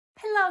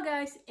Hello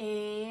guys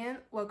and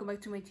welcome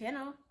back to my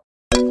channel.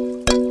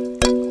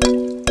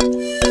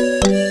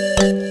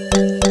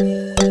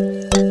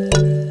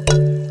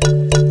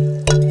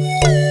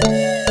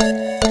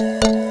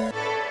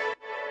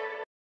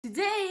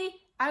 Today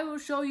I will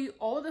show you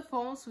all the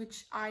phones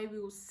which I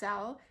will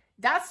sell.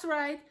 That's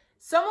right,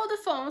 some of the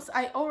phones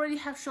I already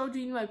have showed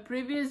you in my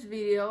previous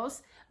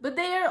videos, but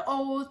they are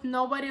old,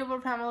 nobody of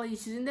our family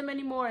is using them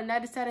anymore, and I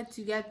decided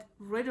to get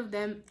rid of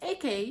them,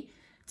 aka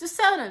to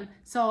sell them.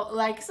 So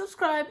like,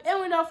 subscribe,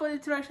 and without further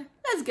introduction,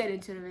 let's get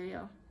into the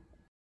video.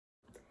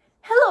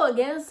 Hello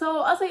again.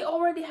 So as I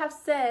already have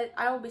said,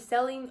 I will be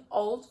selling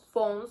old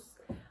phones.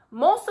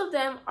 Most of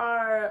them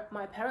are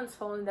my parents'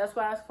 phone. That's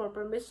why I asked for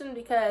permission,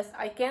 because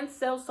I can't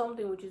sell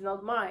something which is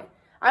not mine.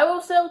 I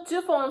will sell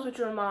two phones which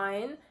are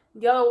mine.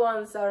 The other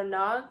ones are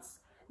not.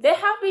 They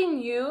have been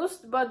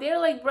used, but they're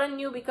like brand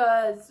new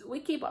because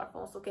we keep our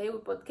phones, okay? We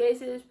put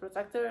cases,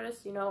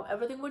 protectors, you know,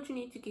 everything what you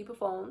need to keep a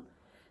phone.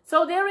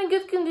 So they're in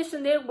good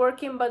condition, they're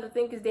working, but the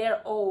thing is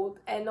they're old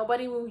and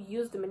nobody will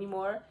use them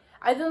anymore.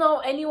 I don't know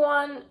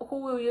anyone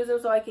who will use them,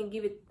 so I can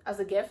give it as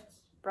a gift,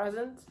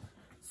 present.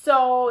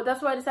 So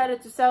that's why I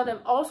decided to sell them.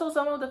 Also,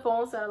 some of the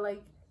phones are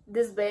like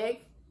this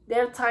big,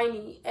 they're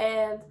tiny,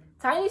 and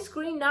tiny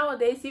screen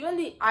nowadays, even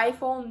the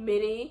iPhone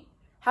mini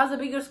has a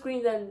bigger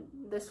screen than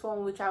this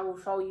phone which I will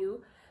show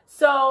you.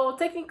 So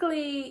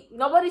technically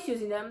nobody's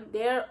using them,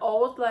 they're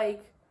old,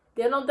 like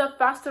they're not that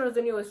faster as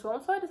the newest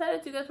one, so I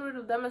decided to get rid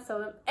of them and sell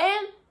them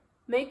and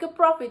make a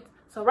profit.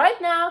 So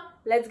right now,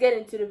 let's get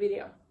into the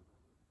video.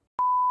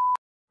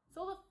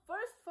 So the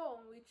first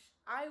phone which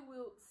I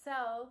will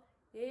sell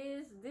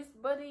is this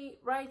buddy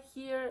right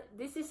here.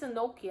 This is a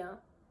Nokia,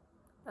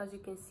 as you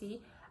can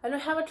see. I don't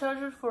have a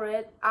charger for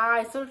it.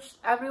 I searched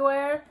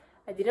everywhere,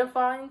 I didn't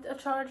find a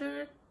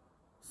charger,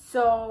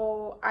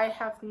 so I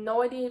have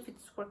no idea if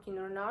it's working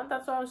or not.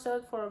 That's why I sell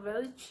it for a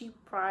very cheap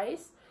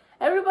price.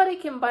 Everybody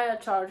can buy a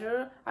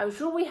charger. I'm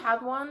sure we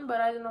had one, but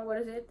I don't know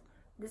what is it.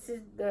 This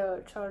is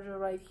the charger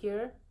right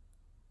here.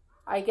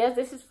 I guess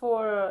this is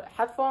for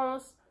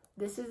headphones.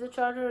 This is the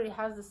charger. It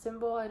has the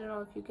symbol. I don't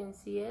know if you can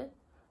see it,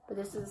 but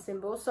this is the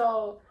symbol.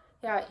 So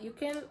yeah, you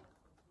can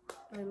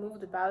remove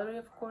the battery,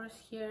 of course,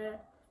 here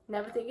and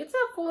everything. It's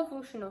a fully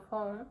functional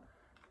phone,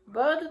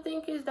 but the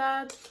thing is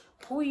that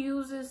who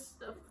uses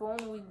a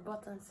phone with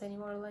buttons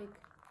anymore? Like,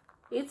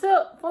 it's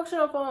a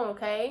functional phone,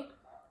 okay?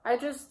 I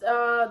just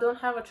don't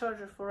have a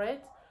charger for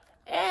it,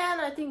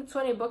 and I think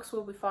 20 bucks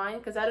will be fine,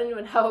 because I don't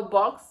even have a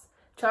box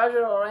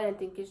charger or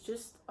anything. It's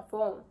just a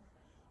phone,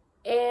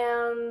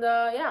 and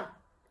yeah,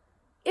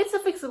 it's a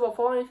fixable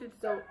phone. If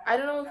it's, I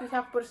don't know if you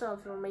have personal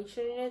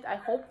information in it. I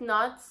hope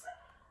not,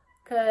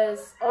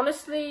 because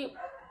honestly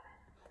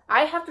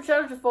I have to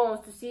charge the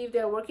phones to see if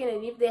they're working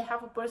and if they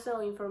have a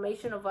personal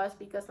information of us,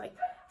 because like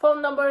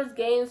phone numbers,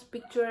 games,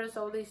 pictures,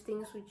 all these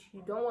things which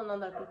you don't want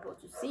other people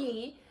to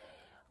see.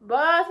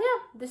 But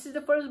yeah, this is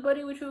the first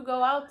buddy which will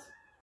go out.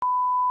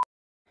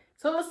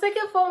 So the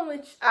second phone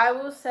which I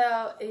will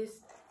sell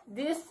is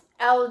this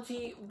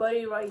LG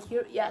buddy right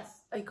here.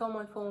 Yes, I call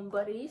my phone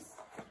buddies.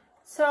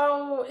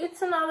 So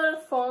it's another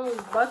phone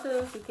with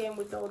buttons. It came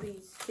with all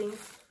these things.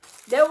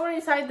 They were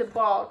inside the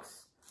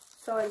box,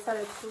 so I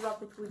decided to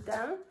wrap it with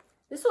them.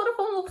 This is what the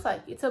phone looks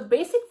like. It's a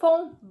basic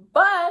phone,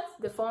 but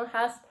the phone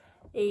has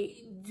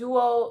a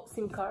dual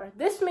SIM card.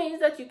 This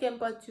means that you can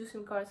put two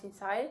SIM cards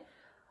inside.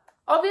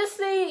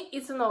 Obviously,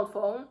 it's an old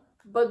phone,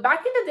 but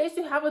back in the days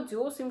to have a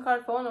dual SIM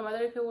card phone, no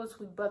matter if it was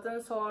with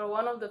buttons or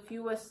one of the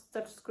fewest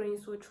touch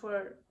screens which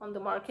were on the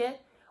market,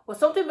 was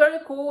something very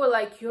cool,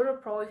 like you're a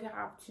pro if you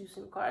have two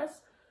SIM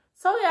cards.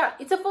 So yeah,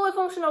 it's a fully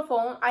functional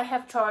phone. I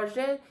have charged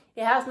it.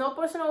 It has no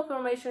personal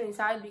information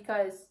inside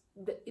because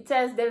it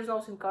says there's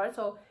no SIM card.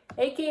 So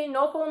aka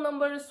no phone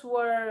numbers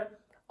were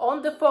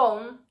on the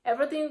phone.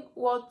 Everything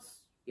what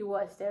it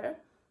was there.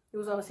 It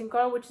was on a SIM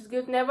card, which is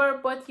good. Never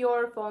put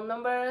your phone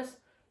numbers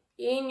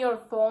in your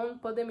phone,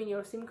 put them in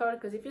your SIM card,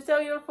 because if you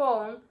sell your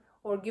phone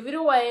or give it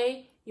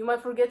away, you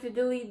might forget to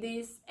delete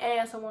this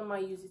and someone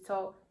might use it.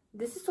 So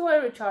this is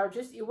where it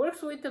charges. It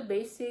works with the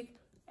basic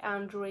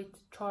Android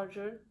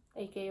charger,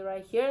 aka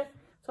right here.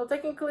 So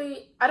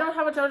technically I don't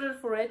have a charger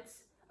for it.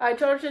 I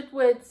charge it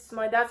with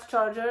my dad's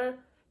charger,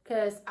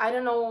 because I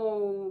don't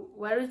know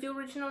where is the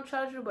original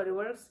charger, but it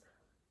works.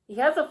 It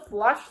has a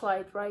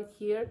flashlight right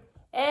here,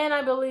 and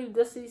I believe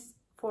this is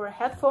for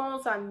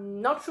headphones.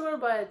 I'm not sure,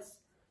 but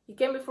it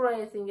can be for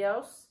anything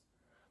else.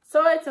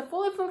 So it's a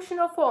fully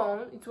functional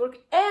phone. It works,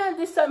 and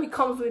this time it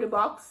comes with a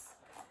box.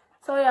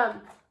 So yeah,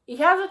 it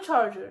has a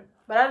charger,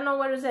 but I don't know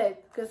where is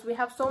it, because we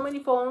have so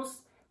many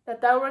phones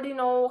that I already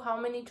know how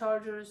many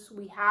chargers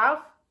we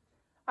have.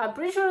 I'm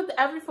pretty sure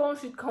that every phone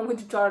should come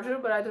with a charger,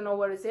 but I don't know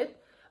where is it.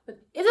 But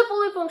it's a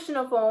fully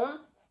functional phone,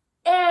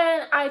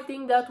 and I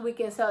think that we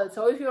can sell it.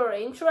 So if you're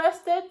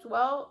interested,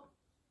 well,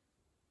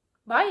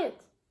 buy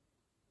it.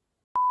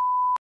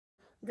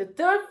 The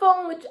third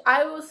phone which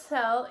I will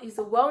sell is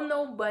a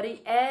well-known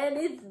buddy, and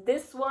it's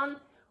this one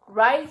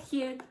right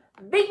here.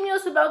 Big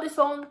news about this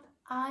phone.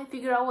 I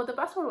figured out what the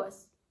password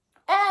was,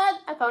 and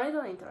I found it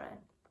on the internet.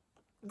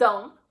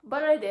 Don't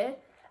but I did.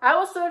 I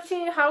was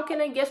searching how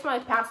can I guess my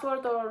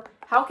password or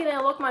how can I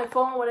lock my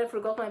phone when I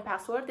forgot my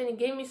password, and it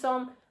gave me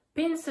some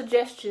pin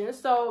suggestions.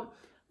 So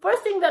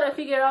first thing that I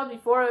figured out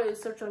before I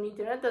searched on the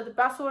internet, that the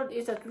password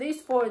is at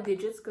least 4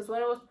 digits, because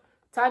when I was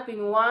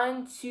typing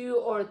 1, 2,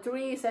 or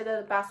 3, it said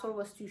that the password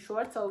was too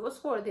short, so it was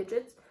 4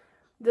 digits.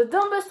 The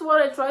dumbest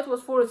one I tried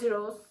was 4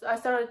 zeros. I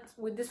started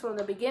with this from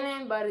the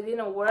beginning, but it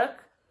didn't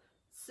work.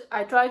 So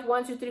I tried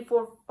 1, 2, 3,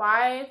 4,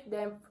 5,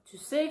 then to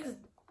 6.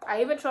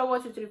 I even tried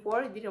 1, 2, 3,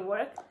 4. It didn't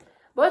work.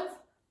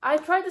 But I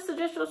tried the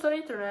suggestions on the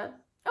internet,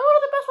 and one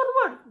of the password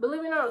worked,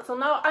 believe it or not. So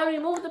now I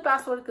removed the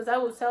password because I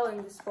was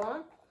selling this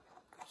phone.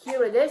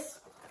 Here it is.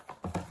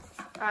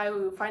 I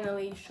will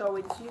finally show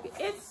it to you.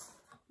 It's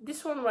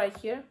this one right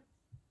here.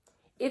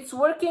 It's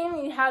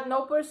working. It had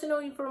no personal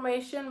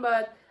information,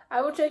 but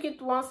I will check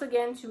it once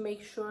again to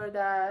make sure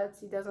that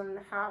it doesn't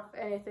have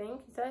anything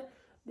inside.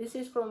 This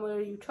is from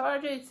where you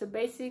charge it. It's a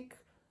basic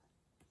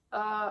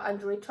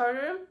Android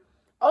charger.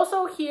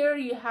 Also here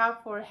you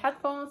have for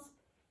headphones,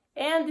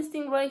 and this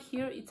thing right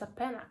here, it's a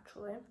pen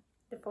actually.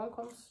 The phone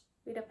comes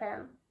with a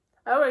pen.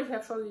 I already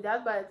have shown you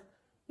that, but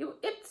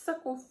it's a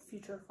cool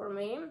feature for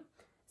me.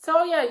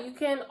 So yeah, you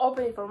can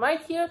open it from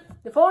right here.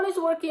 The phone is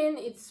working.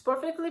 It's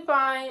perfectly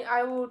fine.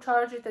 I will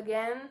charge it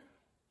again.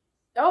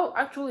 Oh,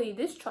 actually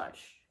this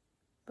charge.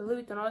 Believe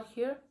it or not,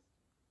 here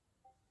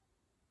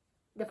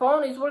the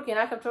phone is working.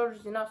 I have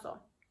charged it enough, so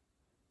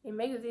it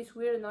makes these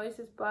weird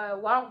noises,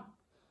 but wow,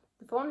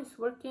 the phone is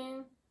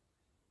working.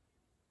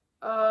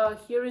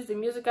 Here is the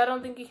music. I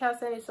don't think it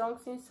has any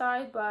songs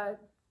inside, but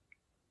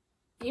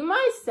it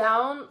might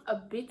sound a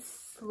bit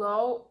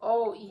slow.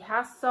 Oh, it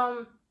has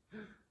some,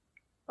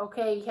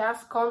 okay, it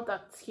has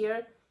contacts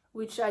here,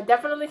 which I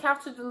definitely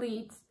have to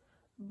delete,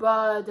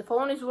 but the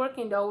phone is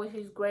working though, which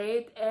is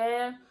great.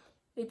 And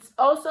it's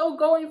also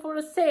going for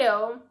a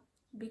sale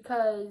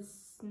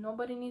because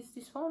nobody needs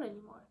this phone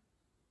anymore.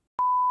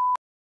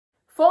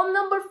 Phone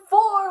number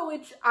 4,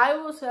 which I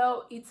will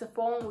sell, it's a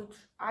phone which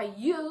I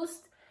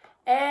used,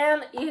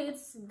 and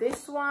it's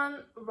this one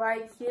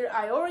right here.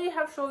 I already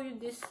have shown you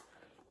this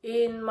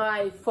in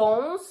my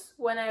phones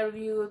when I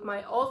reviewed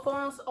my old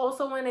phones,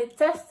 also when I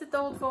tested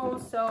old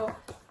phones, so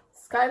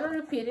it's kind of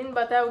repeating,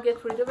 but I will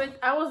get rid of it.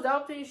 I was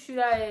doubting should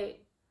I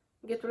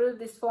get rid of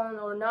this phone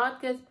or not,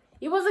 because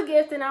it was a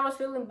gift and I was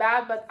feeling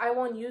bad, but I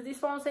won't use these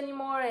phones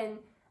anymore. And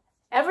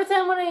every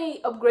time when I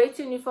upgrade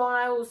to a new phone,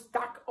 I will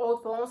stack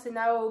old phones and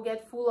I will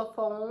get full of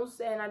phones,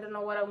 and I don't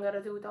know what I'm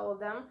gonna do with all of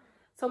them.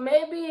 So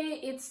maybe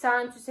it's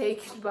time to say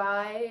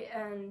goodbye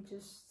and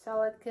just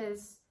sell it,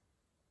 because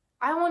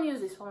I won't use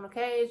this phone,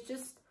 okay?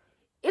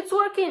 It's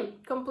working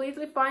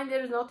completely fine.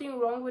 There's nothing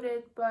wrong with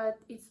it, but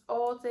it's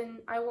old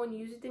and I won't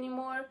use it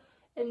anymore.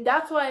 And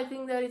that's why I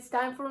think that it's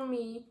time for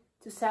me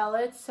to sell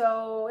it.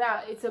 So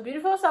yeah, it's a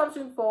beautiful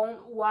Samsung phone,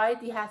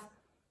 white. It has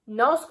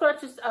no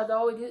scratches at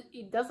all.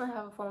 It doesn't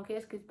have a phone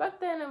case, because back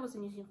then I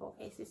wasn't using phone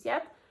cases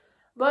yet.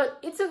 But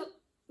it's a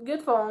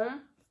good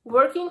phone,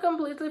 working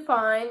completely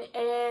fine,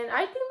 and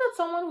I think that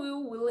someone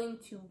will be willing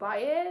to buy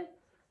it.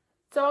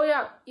 So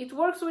yeah, it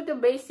works with the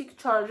basic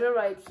charger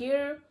right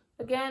here.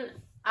 Again,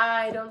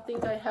 I don't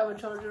think I have a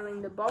charger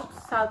in the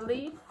box,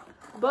 sadly.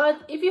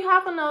 But if you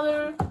have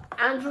another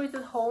Android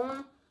at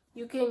home,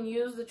 you can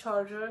use the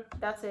charger.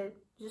 That's it.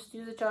 Just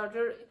use the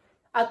charger.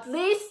 At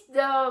least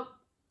the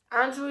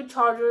Android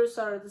chargers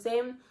are the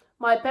same.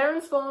 My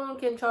parents' phone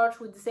can charge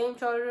with the same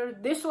charger.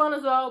 This one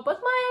as well.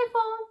 But my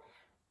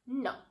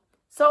iPhone, no.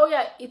 So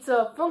yeah, it's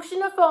a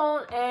functional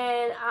phone,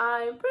 and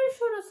I'm pretty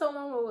sure that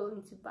someone will be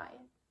willing to buy it.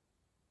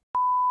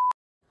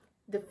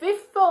 The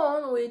 5th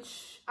phone,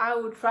 which I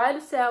will try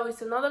to sell,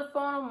 is another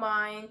phone of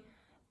mine,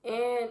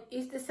 and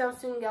it's the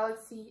Samsung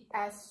Galaxy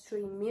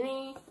S3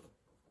 Mini.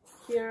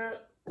 Here,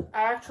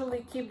 I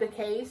actually keep the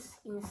case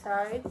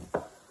inside.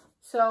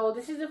 So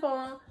this is the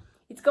phone.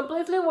 It's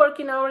completely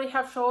working. I already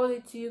have showed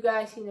it to you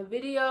guys in a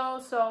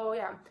video. So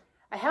yeah,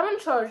 I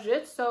haven't charged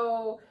it.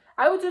 So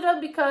I would do that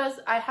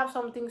because I have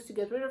some things to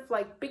get rid of,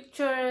 like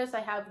pictures. I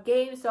have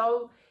games. So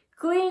I'll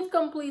clean it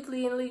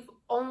completely and leave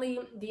only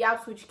the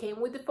apps which came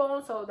with the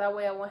phone, so that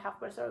way I won't have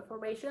personal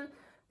information.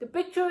 The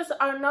pictures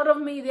are not of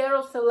me. They are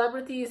of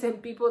celebrities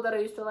and people that I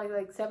used to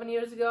like 7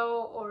 years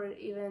ago, or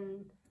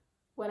even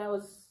when I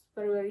was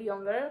very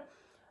younger.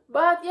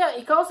 But yeah,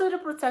 it comes with a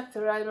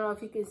protector. I don't know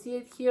if you can see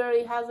it here.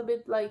 It has a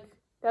bit like,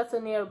 that's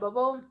an air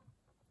bubble.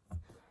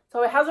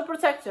 So it has a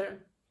protector.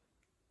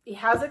 It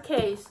has a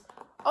case.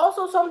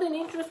 Also, something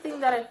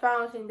interesting that I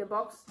found in the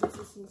box. This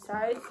is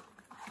inside.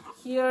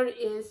 Here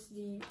is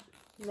the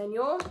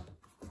menu.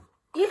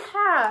 It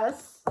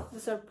has, the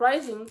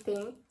surprising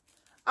thing,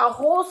 a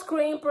whole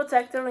screen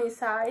protector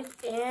inside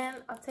and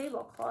a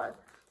tablecloth.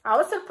 I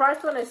was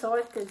surprised when I saw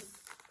it, because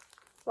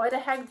why the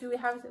heck do we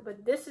have it?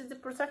 But this is the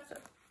protector.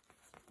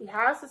 It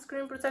has a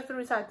screen protector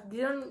inside.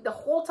 The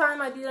whole time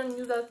I didn't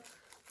know that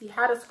it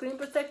had a screen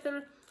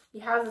protector.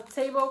 It has a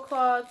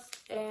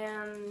tablecloth,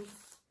 and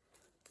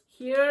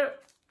here,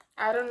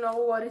 I don't know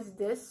what is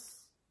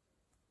this.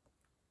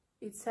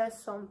 It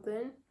says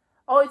something.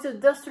 Oh, it's a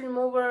dust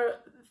remover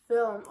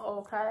film.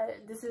 Okay,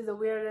 this is the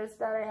weirdest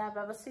that I have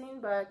ever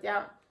seen, but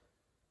yeah,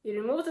 it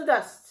removes the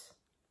dust,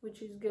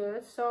 which is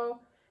good. So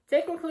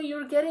technically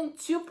you're getting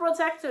 2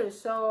 protectors,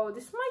 so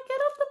this might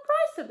get up the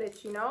price a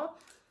bit, you know.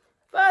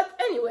 But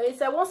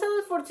anyways, I won't sell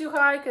it for too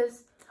high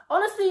because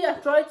honestly I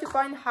tried to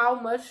find how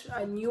much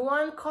a new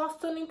one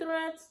costs on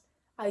internet.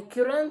 I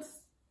couldn't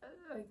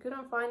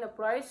find a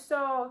price,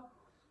 so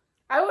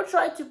I will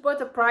try to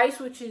put a price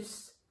which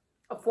is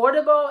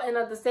affordable and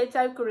at the same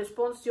time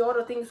corresponds to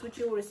other things which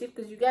you will receive,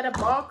 because you get a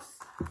box,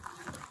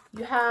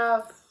 you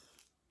have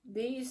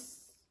these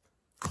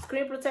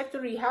screen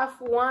protector, you have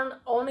one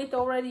on it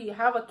already, you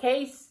have a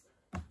case,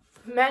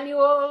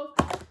 manual.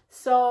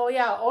 So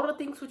yeah, all the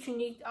things which you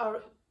need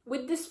are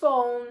with this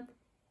phone.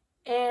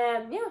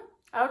 And yeah,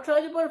 I'll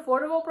try to put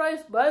affordable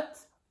price, but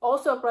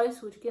also a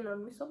price which can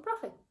earn me some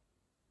profit.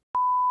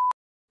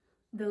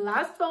 The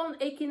last phone,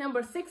 AK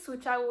number 6,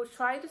 which I will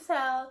try to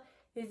sell,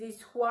 is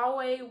this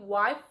Huawei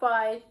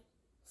Wi-Fi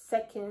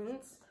 2nd.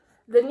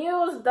 The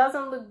news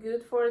doesn't look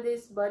good for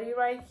this buddy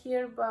right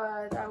here,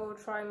 but I will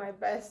try my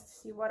best to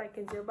see what I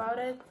can do about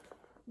it.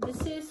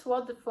 This is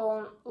what the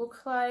phone looks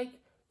like.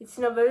 It's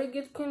in a very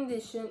good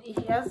condition. It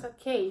has a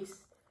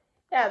case.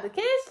 Yeah, the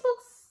case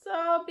looks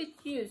a bit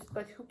used,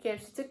 but who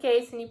cares? It's a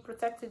case and it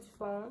protected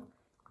phone.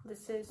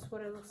 This is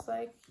what it looks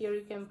like. Here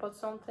you can put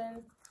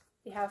something.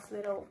 It has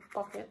little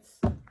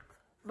pockets.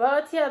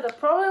 But yeah, the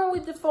problem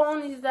with the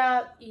phone is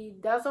that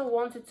it doesn't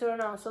want to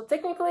turn on. So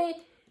technically,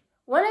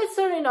 when I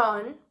turn it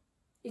on,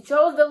 it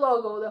shows the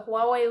logo, the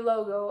Huawei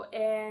logo,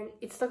 and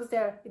it stuck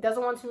there. It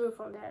doesn't want to move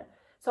from there.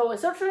 So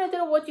as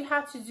alternative, what you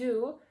have to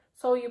do,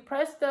 so you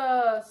press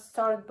the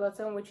start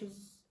button, which is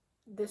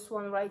this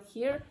one right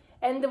here,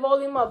 and the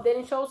volume up. Then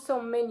it shows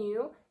some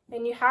menu,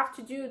 and you have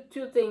to do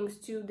 2 things: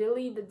 to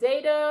delete the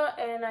data,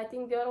 and I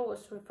think the other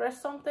was refresh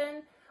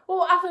something.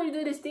 Well, after you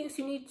do these things,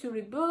 you need to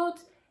reboot,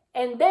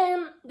 and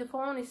then the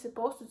phone is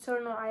supposed to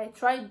turn on. I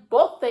tried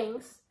both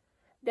things.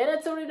 Then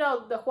I turned it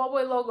out, the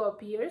Huawei logo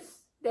appears,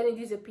 then it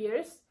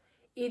disappears.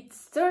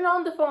 It's turned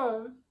on the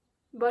phone,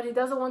 but it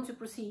doesn't want to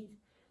proceed.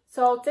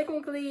 So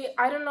technically,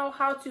 I don't know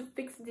how to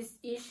fix this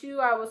issue.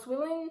 I was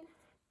willing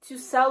to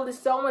sell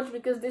this so much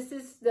because this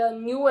is the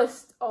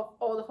newest of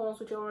all the phones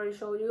which I already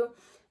showed you.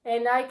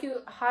 And I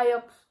could high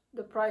up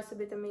the price a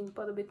bit,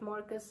 put a bit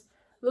more, because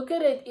look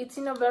at it, it's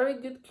in a very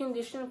good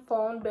condition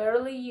phone,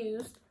 barely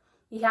used.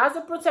 It has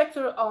a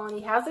protector on,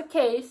 it has a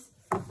case,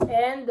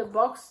 and the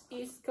box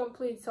is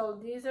complete. So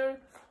these are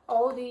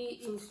all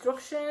the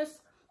instructions.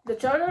 The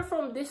charger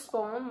from this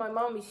phone, my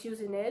mom is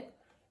using it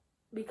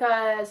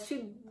because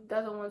she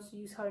doesn't want to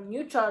use her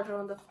new charger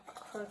on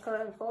her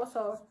current phone.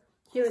 So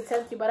here it's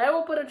empty, but I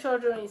will put a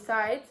charger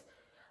inside.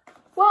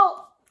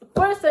 Well,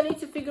 first I need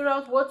to figure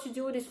out what to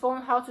do with this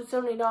phone, how to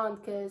turn it on,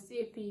 because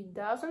if it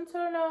doesn't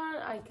turn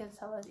on, I can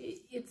sell it.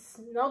 It's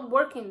not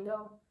working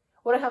though.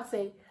 What I have to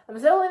say, I'm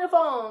selling a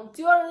phone,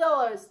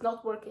 $200,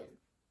 not working.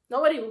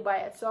 Nobody will buy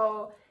it.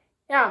 So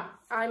yeah,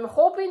 I'm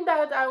hoping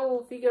that I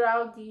will figure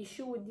out the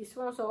issue with this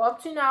one. So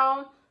up to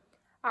now,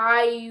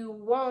 I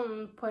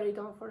won't put it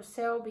on for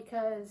sale,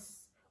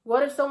 because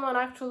what if someone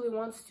actually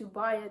wants to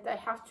buy it? I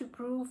have to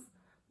prove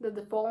that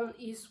the phone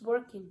is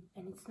working,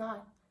 and it's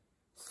not.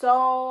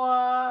 So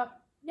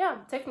yeah,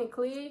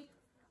 technically,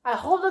 I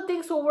hope that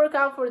things will work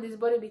out for this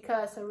buddy,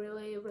 because I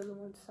really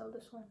want to sell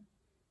this one.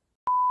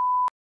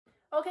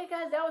 Okay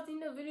guys, that was in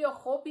the video.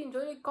 Hope you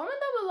enjoyed it. Comment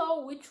down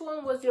below which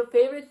one was your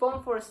favorite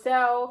phone for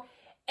sale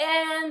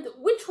and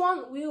which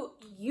one will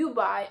you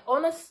buy.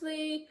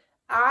 Honestly,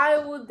 I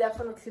would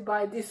definitely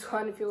buy this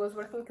one if it was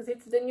working, because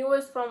it's the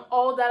newest from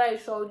all that I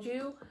showed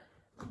you.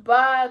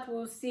 But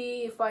we'll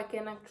see if I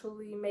can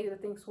actually make the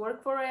things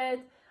work for it.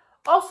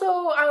 Also,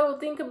 I will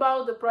think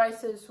about the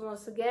prices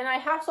once again. I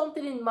have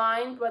something in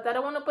mind, but I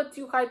don't want to put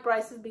too high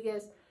prices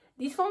because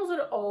these phones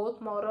are old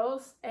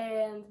models,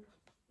 and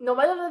no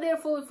matter that they're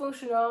fully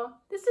functional,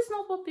 this is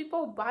not what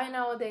people buy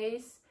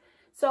nowadays.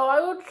 So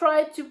I will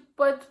try to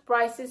put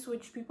prices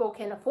which people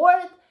can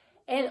afford,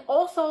 and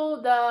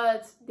also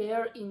that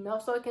they're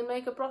enough so I can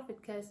make a profit,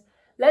 because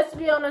let's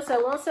be honest, I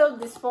won't sell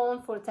this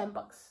phone for 10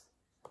 bucks.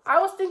 I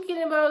was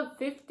thinking about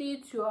 50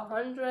 to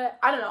 100,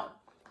 I don't know.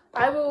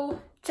 I will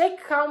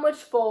check how much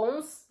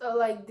phones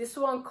like this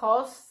one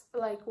costs,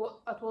 like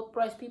at what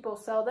price people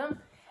sell them.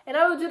 And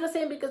I will do the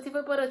same, because if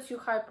I put a too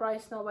high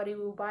price, nobody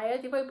will buy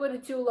it. If I put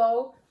it too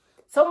low,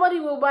 somebody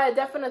will buy it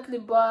definitely,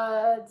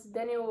 but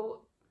then I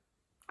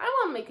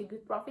won't make a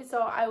good profit. So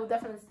I will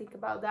definitely think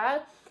about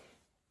that.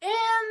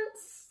 And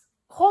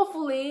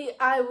hopefully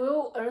I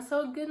will earn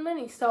some good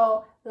money.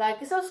 So like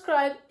and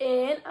subscribe,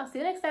 and I'll see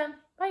you next time.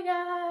 Bye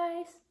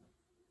guys.